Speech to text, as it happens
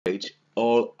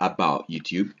all about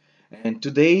YouTube. And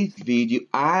today's video,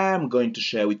 I am going to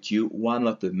share with you one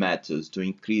of the methods to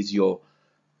increase your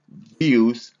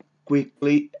views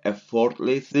quickly,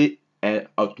 effortlessly, and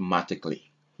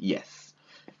automatically. Yes,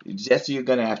 just you're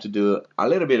gonna have to do a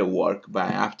little bit of work,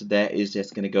 but after that, it's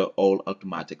just gonna go all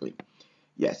automatically.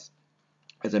 Yes,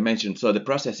 as I mentioned, so the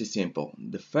process is simple.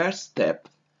 The first step,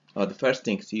 or the first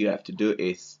things you have to do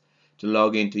is to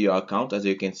log into your account. As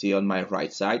you can see on my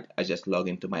right side, I just log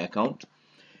into my account.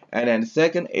 And then the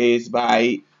second is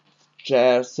by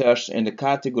search in the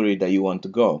category that you want to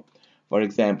go. For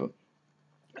example,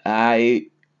 I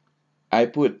I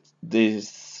put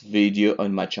this video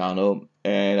on my channel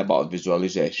and about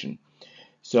visualization.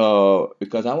 So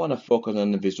because I want to focus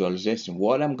on the visualization,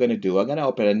 what I'm going to do, I'm going to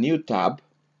open a new tab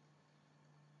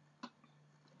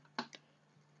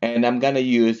and I'm going to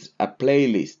use a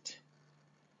playlist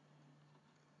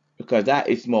because that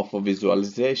is more for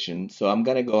visualization. So I'm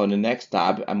going to go on the next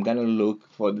tab. I'm going to look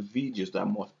for the videos that are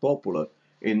most popular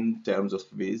in terms of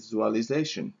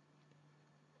visualization.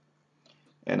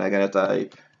 And I'm going to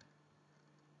type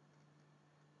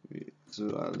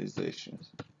visualization.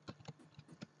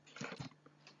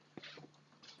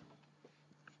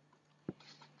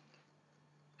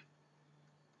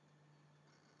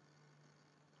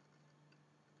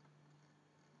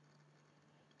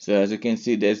 So as you can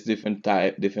see, there's different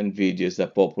videos that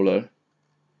are popular.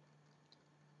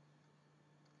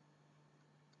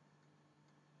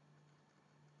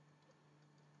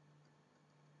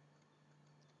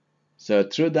 So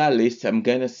through that list, I'm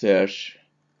gonna search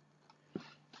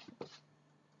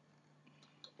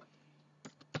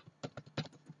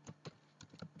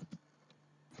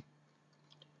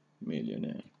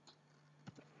millionaire.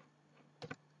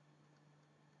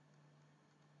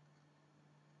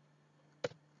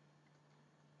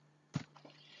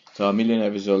 So a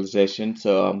millionaire visualization.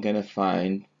 So I'm gonna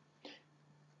find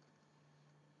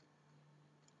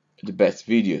the best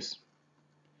videos.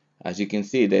 As you can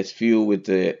see, there's few with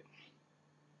a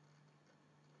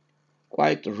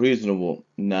quite reasonable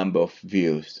number of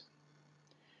views.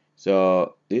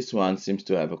 So this one seems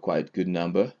to have a quite good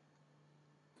number.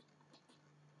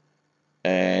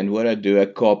 And what I do, I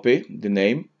copy the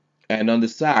name, and on the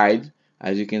side,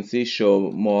 as you can see, show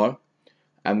more.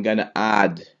 I'm gonna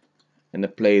add in a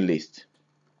playlist.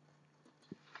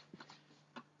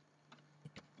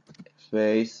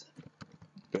 Face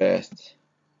best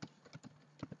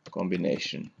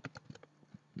combination.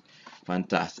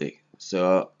 Fantastic.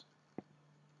 So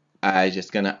I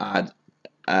just gonna add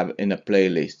in a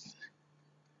playlist.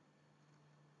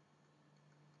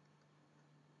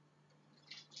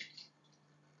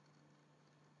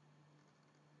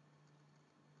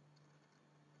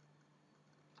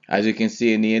 As you can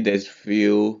see in here, there's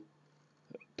few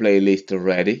playlists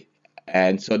already,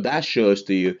 and so that shows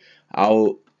to you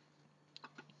how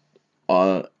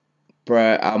uh,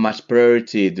 how much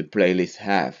priority the playlists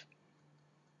have.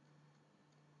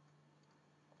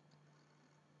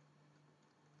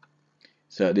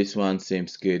 So this one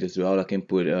seems good as well. I can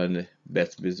put it on the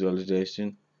best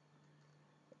visualization,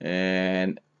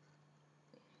 and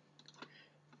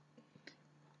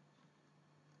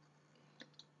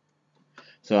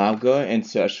so I'll go and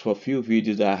search for a few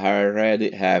videos that I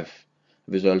already have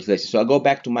visualization. So I go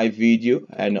back to my video,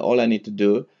 and all I need to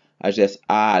do, I just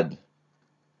add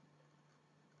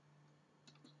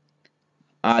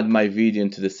my video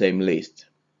into the same list.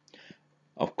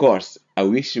 Of course, I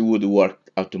wish it would work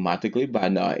automatically, but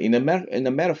in a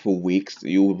matter of weeks,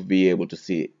 you will be able to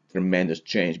see tremendous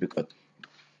change because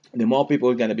the more people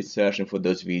are going to be searching for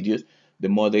those videos, the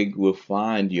more they will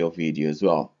find your video as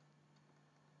well.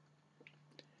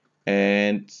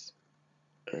 And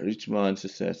Richmond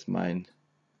success mine.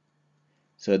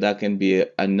 So that can be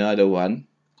another one,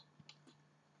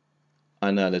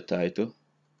 another title.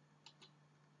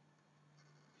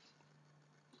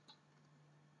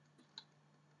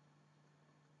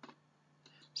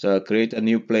 So I'll create a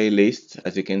new playlist,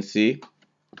 as you can see.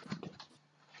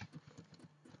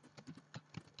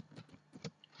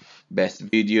 Best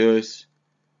videos.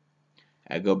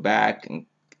 I go back and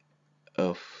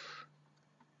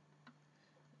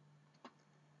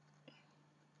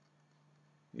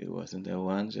it wasn't that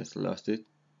one, just lost it.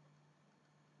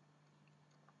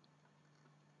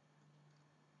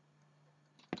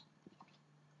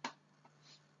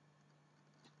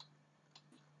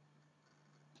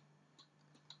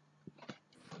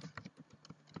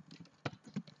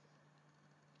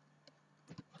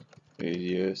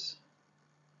 Videos.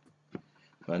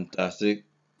 Fantastic.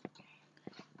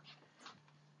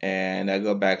 And I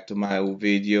go back to my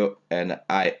video and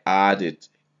I add it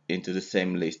into the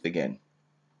same list again.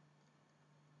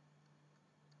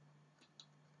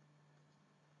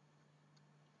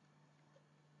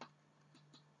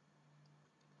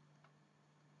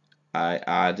 I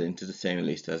add into the same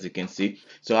list, as you can see.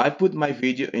 So I put my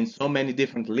video in so many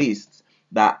different lists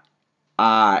that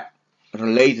are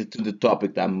related to the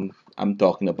topic that I'm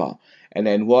talking about. And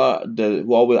then what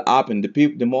will happen?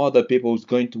 The more the people who's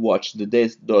going to watch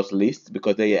those lists,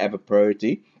 because they have a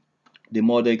priority, the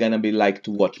more they're gonna be like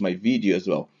to watch my video as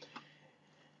well.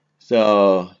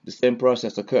 So the same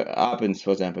process happens.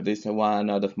 For example, this is one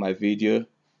out of my video.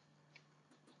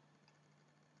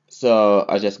 So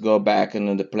I just go back and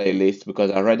on the playlist because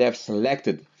I already have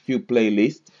selected few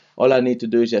playlists. All I need to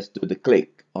do is just do the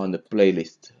click on the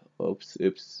playlist. Oops.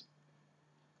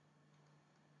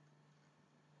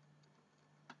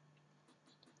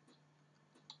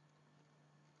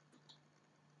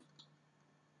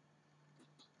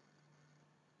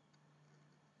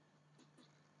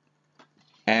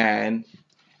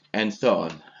 And so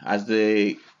on. As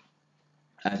it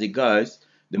goes,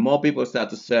 the more people start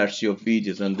to search your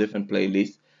videos on different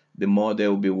playlists, the more they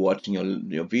will be watching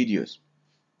your videos.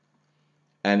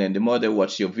 And then the more they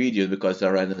watch your videos because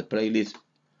they're in the playlist,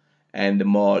 and the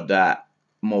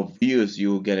more views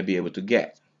you're gonna be able to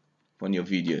get from your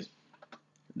videos.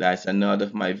 That's another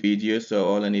of my videos, so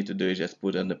all I need to do is just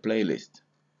put on the playlist.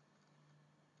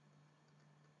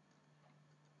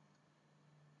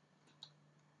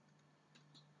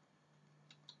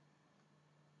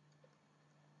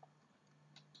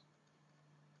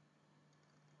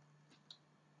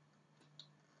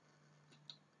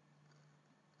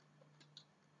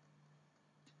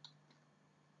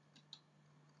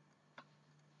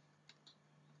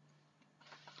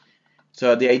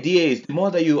 So the idea is the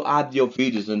more that you add your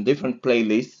videos on different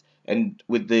playlists and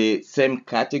with the same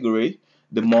category,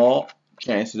 the more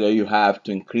chance that you have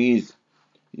to increase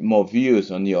more views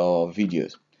on your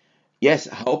videos. Yes,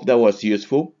 I hope that was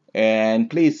useful. And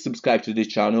please subscribe to this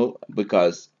channel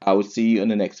because I will see you in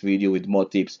the next video with more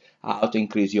tips how to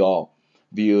increase your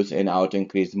views and how to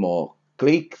increase more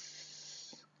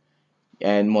clicks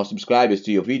and more subscribers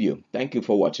to your video. Thank you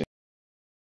for watching.